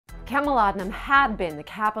Camalodunum had been the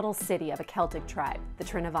capital city of a Celtic tribe, the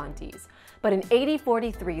Trinovantes. But in AD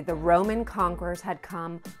 43, the Roman conquerors had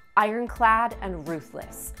come ironclad and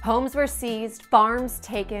ruthless. Homes were seized, farms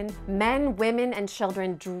taken, men, women, and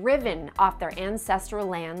children driven off their ancestral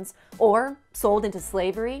lands, or sold into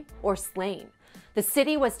slavery, or slain. The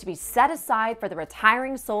city was to be set aside for the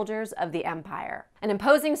retiring soldiers of the empire. An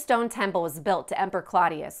imposing stone temple was built to Emperor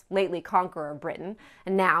Claudius, lately conqueror of Britain,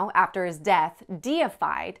 and now, after his death,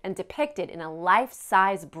 deified and depicted in a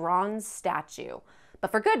life-size bronze statue.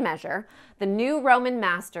 But for good measure, the new Roman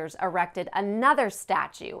masters erected another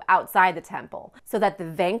statue outside the temple, so that the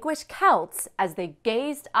vanquished Celts, as they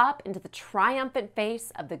gazed up into the triumphant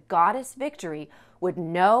face of the goddess Victory, would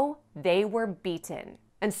know they were beaten.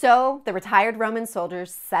 And so the retired Roman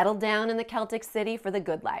soldiers settled down in the Celtic city for the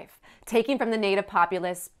good life, taking from the native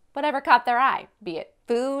populace whatever caught their eye, be it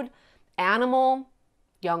food, animal,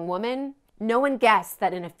 young woman. No one guessed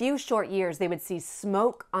that in a few short years they would see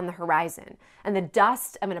smoke on the horizon and the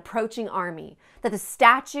dust of an approaching army, that the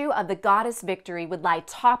statue of the goddess Victory would lie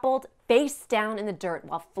toppled face down in the dirt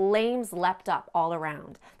while flames leapt up all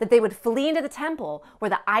around, that they would flee into the temple where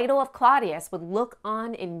the idol of Claudius would look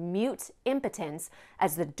on in mute impotence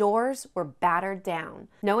as the doors were battered down.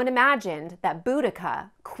 No one imagined that Boudica,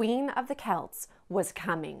 queen of the Celts, was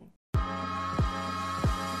coming.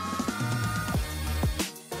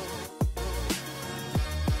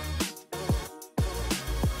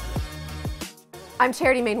 I'm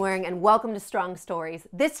Charity Mainwaring, and welcome to Strong Stories.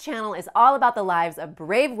 This channel is all about the lives of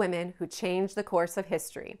brave women who changed the course of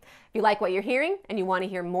history. If you like what you're hearing and you want to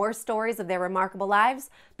hear more stories of their remarkable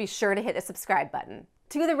lives, be sure to hit the subscribe button.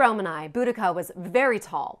 To the Roman eye, Boudica was very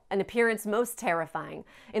tall, an appearance most terrifying.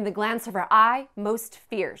 In the glance of her eye, most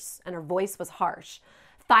fierce, and her voice was harsh.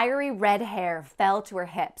 Fiery red hair fell to her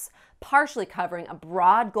hips, partially covering a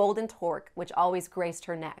broad golden torque which always graced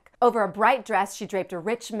her neck. Over a bright dress, she draped a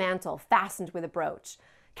rich mantle fastened with a brooch.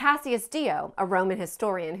 Cassius Dio, a Roman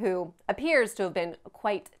historian who appears to have been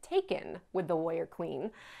quite taken with the warrior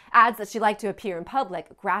queen, adds that she liked to appear in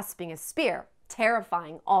public grasping a spear,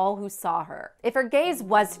 terrifying all who saw her. If her gaze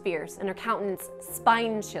was fierce and her countenance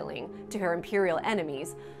spine-chilling to her imperial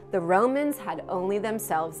enemies, the Romans had only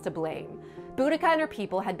themselves to blame. Boudica and her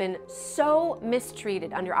people had been so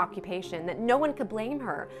mistreated under occupation that no one could blame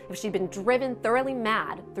her if she'd been driven thoroughly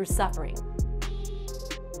mad through suffering.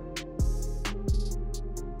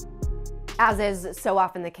 As is so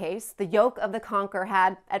often the case, the yoke of the conqueror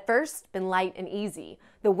had, at first, been light and easy,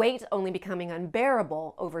 the weight only becoming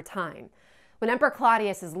unbearable over time. When Emperor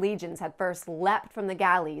Claudius's legions had first leapt from the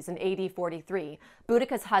galleys in AD 43,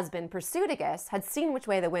 Boudica's husband, Perseudigus, had seen which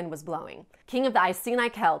way the wind was blowing. King of the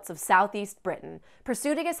Iceni Celts of southeast Britain,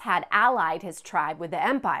 Perseudigus had allied his tribe with the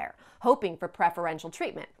empire, hoping for preferential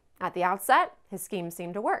treatment. At the outset, his scheme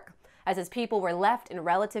seemed to work, as his people were left in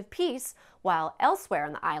relative peace, while elsewhere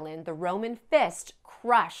on the island, the Roman fist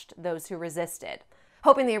crushed those who resisted.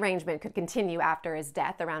 Hoping the arrangement could continue after his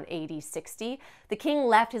death around AD 60, the king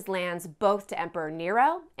left his lands both to Emperor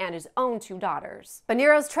Nero and his own two daughters. But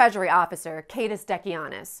Nero's treasury officer, Titus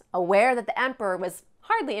Decianus, aware that the emperor was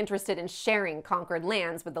hardly interested in sharing conquered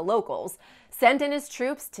lands with the locals, sent in his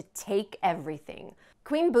troops to take everything.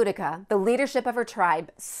 Queen Boudica, the leadership of her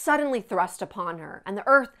tribe, suddenly thrust upon her, and the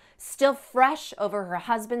earth, still fresh over her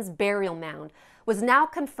husband's burial mound, was now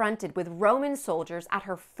confronted with Roman soldiers at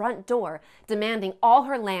her front door, demanding all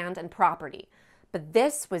her land and property. But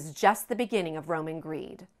this was just the beginning of Roman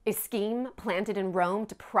greed. A scheme planted in Rome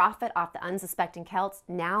to profit off the unsuspecting Celts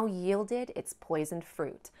now yielded its poisoned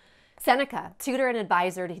fruit. Seneca, tutor and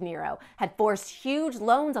advisor to Nero, had forced huge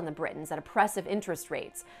loans on the Britons at oppressive interest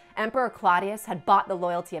rates. Emperor Claudius had bought the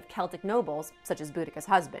loyalty of Celtic nobles, such as Boudica's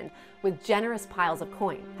husband, with generous piles of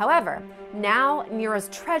coin. However, now Nero's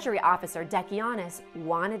treasury officer, Decianus,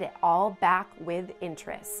 wanted it all back with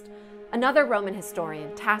interest. Another Roman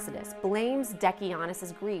historian, Tacitus, blames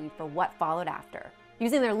Decianus's greed for what followed after.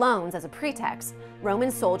 Using their loans as a pretext, Roman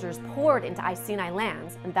soldiers poured into Iceni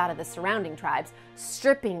lands and that of the surrounding tribes,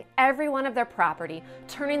 stripping every one of their property,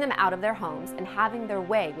 turning them out of their homes, and having their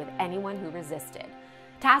way with anyone who resisted.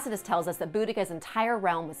 Tacitus tells us that Boudica's entire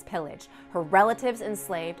realm was pillaged, her relatives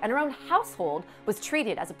enslaved, and her own household was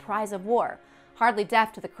treated as a prize of war. Hardly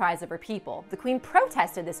deaf to the cries of her people, the queen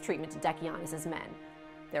protested this treatment to Decianus's men.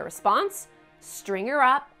 Their response? String her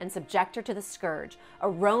up and subject her to the scourge, a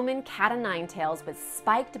Roman cat-o'-nine-tails with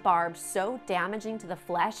spiked barbs so damaging to the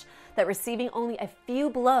flesh that receiving only a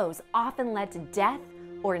few blows often led to death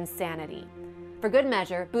or insanity. For good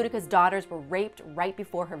measure, Boudica's daughters were raped right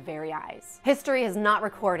before her very eyes. History has not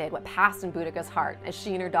recorded what passed in Boudica's heart as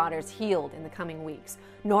she and her daughters healed in the coming weeks,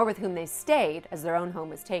 nor with whom they stayed as their own home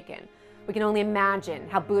was taken. We can only imagine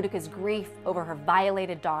how Boudica's grief over her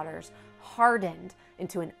violated daughters hardened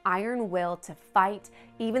into an iron will to fight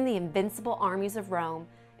even the invincible armies of Rome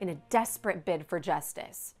in a desperate bid for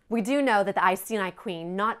justice. We do know that the Iceni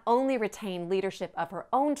queen not only retained leadership of her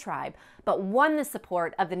own tribe, but won the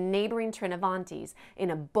support of the neighboring Trinovantes in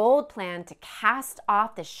a bold plan to cast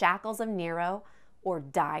off the shackles of Nero or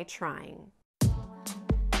die trying.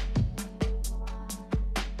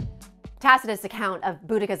 Tacitus' account of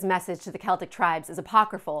Boudica's message to the Celtic tribes is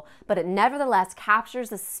apocryphal, but it nevertheless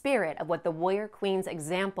captures the spirit of what the warrior queen's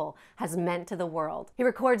example has meant to the world. He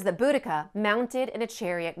records that Boudica, mounted in a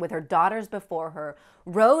chariot with her daughters before her,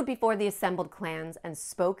 rode before the assembled clans and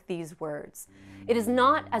spoke these words: "It is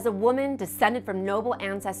not as a woman descended from noble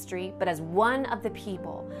ancestry, but as one of the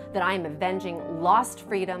people, that I am avenging lost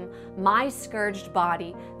freedom, my scourged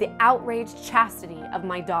body, the outraged chastity of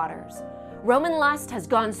my daughters. Roman lust has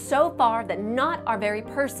gone so far that not our very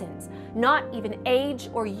persons, not even age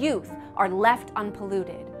or youth, are left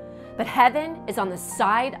unpolluted. But heaven is on the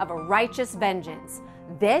side of a righteous vengeance.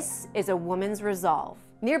 This is a woman's resolve."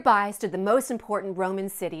 Nearby stood the most important Roman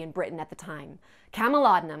city in Britain at the time,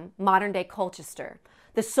 Camalodunum, modern-day Colchester.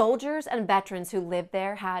 The soldiers and veterans who lived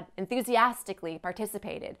there had enthusiastically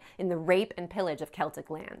participated in the rape and pillage of Celtic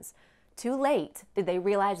lands. Too late did they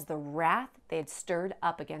realize the wrath they had stirred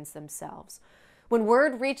up against themselves. When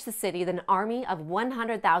word reached the city that an army of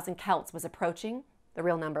 100,000 Celts was approaching, the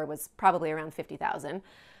real number was probably around 50,000,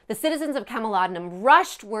 the citizens of Camalodunum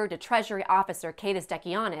rushed word to treasury officer Quintus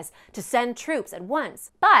Decianus to send troops at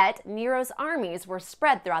once. But Nero's armies were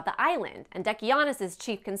spread throughout the island, and Decianus'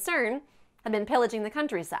 chief concern had been pillaging the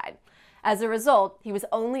countryside. As a result, he was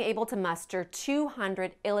only able to muster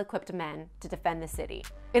 200 ill-equipped men to defend the city.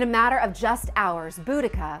 In a matter of just hours,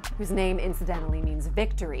 Boudica, whose name incidentally means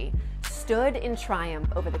victory, stood in triumph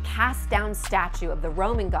over the cast-down statue of the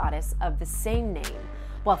Roman goddess of the same name,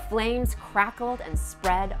 while flames crackled and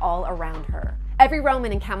spread all around her. Every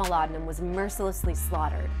Roman in Camalodunum was mercilessly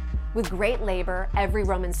slaughtered. With great labor, every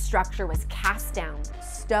Roman structure was cast down,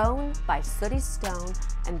 stone by sooty stone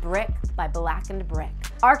and brick by blackened brick.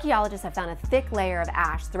 Archaeologists have found a thick layer of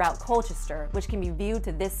ash throughout Colchester, which can be viewed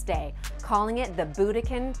to this day, calling it the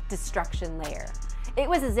Boudican destruction layer. It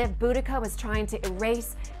was as if Boudica was trying to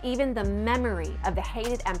erase even the memory of the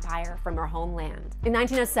hated empire from her homeland. In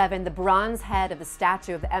 1907, the bronze head of the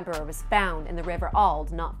statue of the emperor was found in the River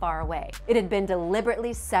Alde not far away. It had been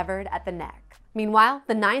deliberately severed at the neck. Meanwhile,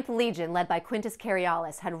 the 9th Legion, led by Quintus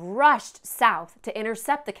Cariolus, had rushed south to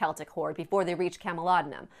intercept the Celtic horde before they reached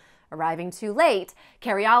Camalodunum. Arriving too late,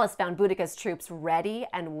 Cariolus found Boudica's troops ready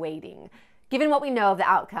and waiting. Given what we know of the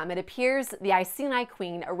outcome, it appears the Iceni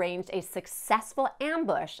queen arranged a successful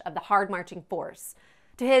ambush of the hard-marching force.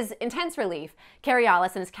 To his intense relief,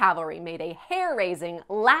 Cariolus and his cavalry made a hair-raising,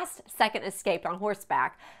 last-second escape on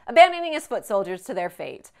horseback, abandoning his foot soldiers to their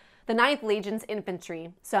fate. The 9th Legion's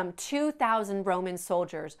infantry, some 2,000 Roman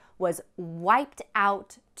soldiers, was wiped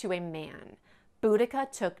out to a man. Boudica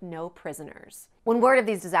took no prisoners. When word of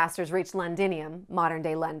these disasters reached Londinium,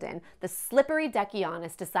 modern-day London, the slippery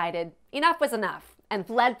Decianus decided enough was enough and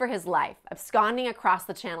fled for his life, absconding across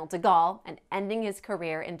the channel to Gaul and ending his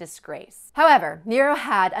career in disgrace. However, Nero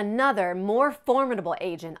had another, more formidable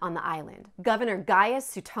agent on the island, Governor Gaius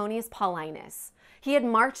Suetonius Paulinus. He had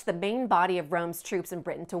marched the main body of Rome's troops in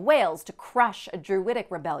Britain to Wales to crush a Druidic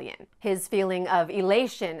rebellion. His feeling of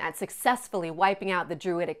elation at successfully wiping out the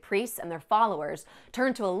Druidic priests and their followers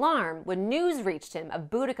turned to alarm when news reached him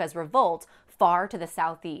of Boudica's revolt far to the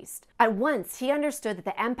southeast. At once, he understood that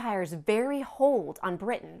the empire's very hold on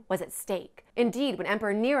Britain was at stake. Indeed, when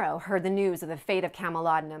Emperor Nero heard the news of the fate of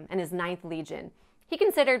Camalodunum and his 9th Legion, he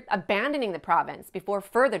considered abandoning the province before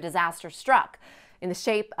further disaster struck, in the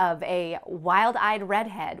shape of a wild-eyed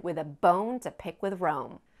redhead with a bone to pick with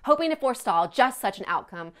Rome. Hoping to forestall just such an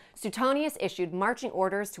outcome, Suetonius issued marching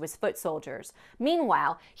orders to his foot soldiers.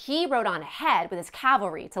 Meanwhile, he rode on ahead with his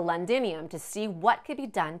cavalry to Londinium to see what could be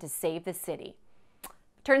done to save the city.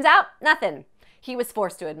 Turns out, nothing. He was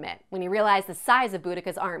forced to admit when he realized the size of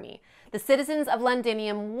Boudica's army. The citizens of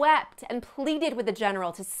Londinium wept and pleaded with the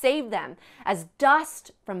general to save them as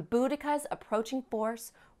dust from Boudica's approaching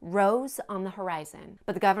force rose on the horizon.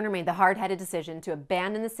 But the governor made the hard-headed decision to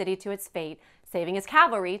abandon the city to its fate, saving his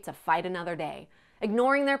cavalry to fight another day.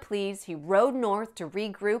 Ignoring their pleas, he rode north to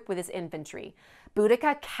regroup with his infantry.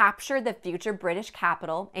 Boudica captured the future British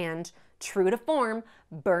capital and, true to form,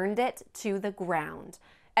 burned it to the ground.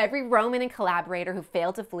 Every Roman and collaborator who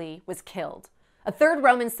failed to flee was killed. A third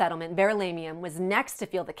Roman settlement, Verulamium, was next to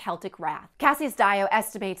feel the Celtic wrath. Cassius Dio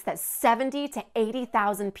estimates that 70 to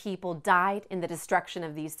 80,000 people died in the destruction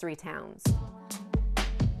of these three towns.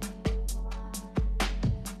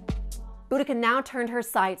 Boudica now turned her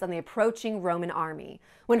sights on the approaching Roman army.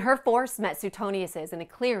 When her force met Suetonius's in a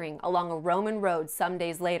clearing along a Roman road some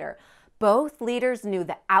days later, both leaders knew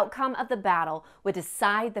the outcome of the battle would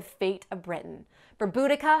decide the fate of Britain. For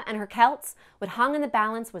Boudica and her Celts, what hung in the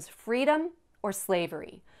balance was freedom or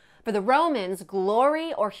slavery. For the Romans,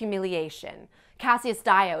 glory or humiliation. Cassius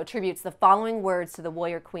Dio attributes the following words to the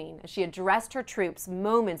warrior queen as she addressed her troops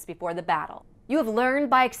moments before the battle. "You have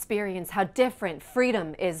learned by experience how different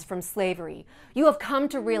freedom is from slavery. You have come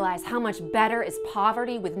to realize how much better is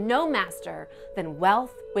poverty with no master than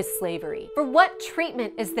wealth with slavery. For what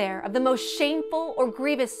treatment is there of the most shameful or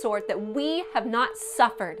grievous sort that we have not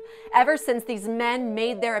suffered ever since these men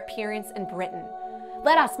made their appearance in Britain?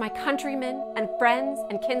 Let us, my countrymen and friends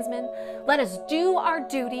and kinsmen, let us do our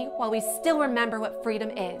duty while we still remember what freedom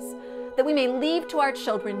is, that we may leave to our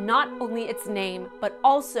children not only its name, but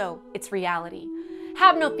also its reality.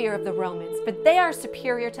 Have no fear of the Romans, for they are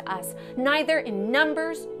superior to us, neither in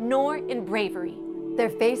numbers nor in bravery." Their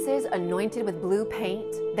faces anointed with blue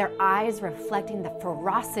paint, their eyes reflecting the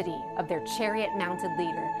ferocity of their chariot-mounted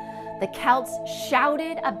leader, the Celts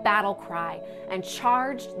shouted a battle cry and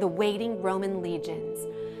charged the waiting Roman legions.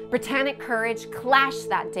 Britannic courage clashed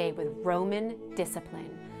that day with Roman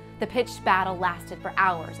discipline. The pitched battle lasted for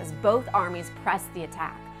hours as both armies pressed the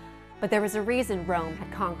attack. But there was a reason Rome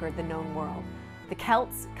had conquered the known world. The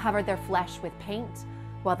Celts covered their flesh with paint,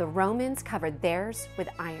 while the Romans covered theirs with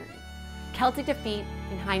iron. Celtic defeat,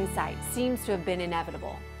 in hindsight, seems to have been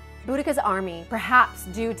inevitable. Boudica's army, perhaps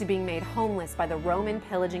due to being made homeless by the Roman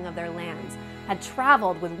pillaging of their lands, had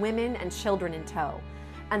traveled with women and children in tow,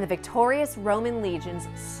 and the victorious Roman legions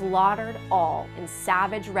slaughtered all in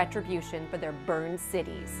savage retribution for their burned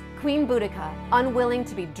cities. Queen Boudica, unwilling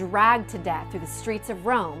to be dragged to death through the streets of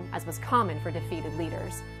Rome, as was common for defeated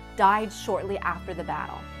leaders, died shortly after the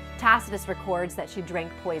battle. Tacitus records that she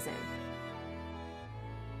drank poison.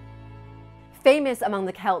 Famous among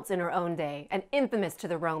the Celts in her own day, and infamous to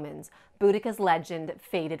the Romans, Boudica's legend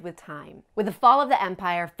faded with time. With the fall of the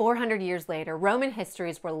empire 400 years later, Roman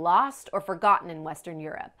histories were lost or forgotten in Western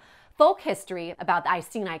Europe. Folk history about the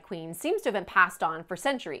Iceni queen seems to have been passed on for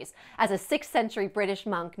centuries, as a 6th century British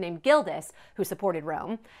monk named Gildas, who supported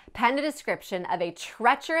Rome, penned a description of a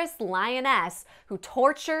treacherous lioness who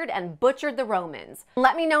tortured and butchered the Romans.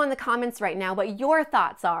 Let me know in the comments right now what your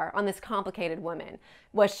thoughts are on this complicated woman.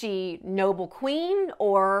 Was she noble queen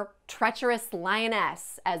or treacherous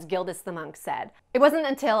lioness, as Gildas the Monk said? It wasn't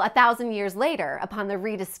until 1,000 years later, upon the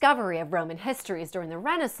rediscovery of Roman histories during the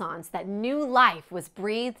Renaissance, that new life was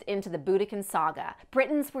breathed into the Boudican saga.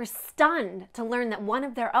 Britons were stunned to learn that one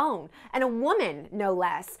of their own, and a woman no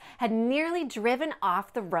less, had nearly driven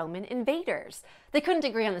off the Roman invaders. They couldn't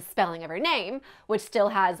agree on the spelling of her name, which still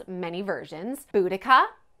has many versions: Boudica,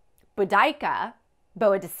 Boudica,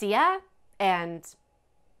 Boudicca, and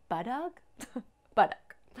Budug? Budug.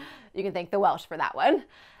 You can thank the Welsh for that one.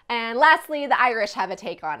 And lastly, the Irish have a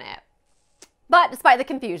take on it. But despite the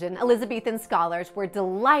confusion, Elizabethan scholars were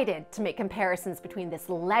delighted to make comparisons between this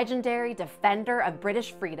legendary defender of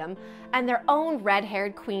British freedom and their own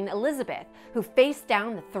red-haired Queen Elizabeth, who faced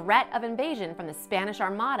down the threat of invasion from the Spanish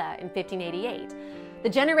Armada in 1588. The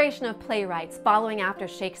generation of playwrights following after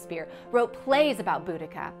Shakespeare wrote plays about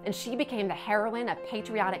Boudica, and she became the heroine of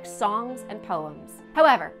patriotic songs and poems.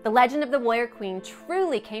 However, the legend of the warrior queen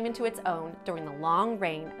truly came into its own during the long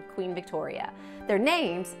reign of Queen Victoria. Their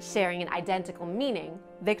names sharing an identical meaning,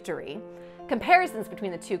 victory, comparisons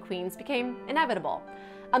between the two queens became inevitable.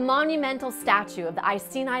 A monumental statue of the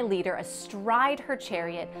Iceni leader astride her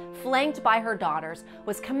chariot, flanked by her daughters,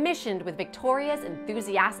 was commissioned with Victoria's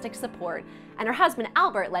enthusiastic support, and her husband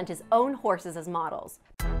Albert lent his own horses as models.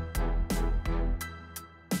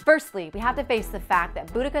 Firstly, we have to face the fact that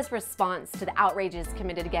Boudica's response to the outrages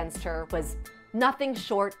committed against her was nothing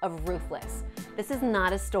short of ruthless. This is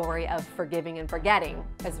not a story of forgiving and forgetting,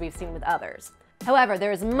 as we've seen with others. However,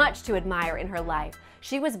 there is much to admire in her life.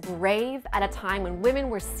 She was brave at a time when women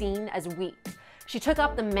were seen as weak. She took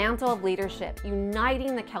up the mantle of leadership,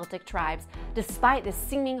 uniting the Celtic tribes despite the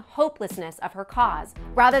seeming hopelessness of her cause.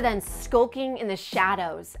 Rather than skulking in the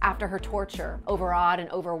shadows after her torture, overawed and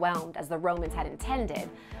overwhelmed as the Romans had intended,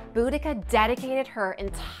 Boudica dedicated her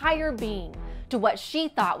entire being to what she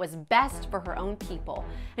thought was best for her own people,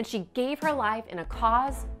 and she gave her life in a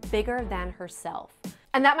cause bigger than herself.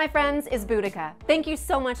 And that, my friends, is Boudica. Thank you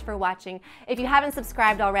so much for watching. If you haven't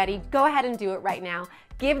subscribed already, go ahead and do it right now.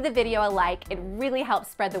 Give the video a like. It really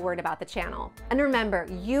helps spread the word about the channel. And remember,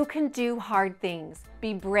 you can do hard things.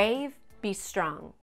 Be brave, be strong.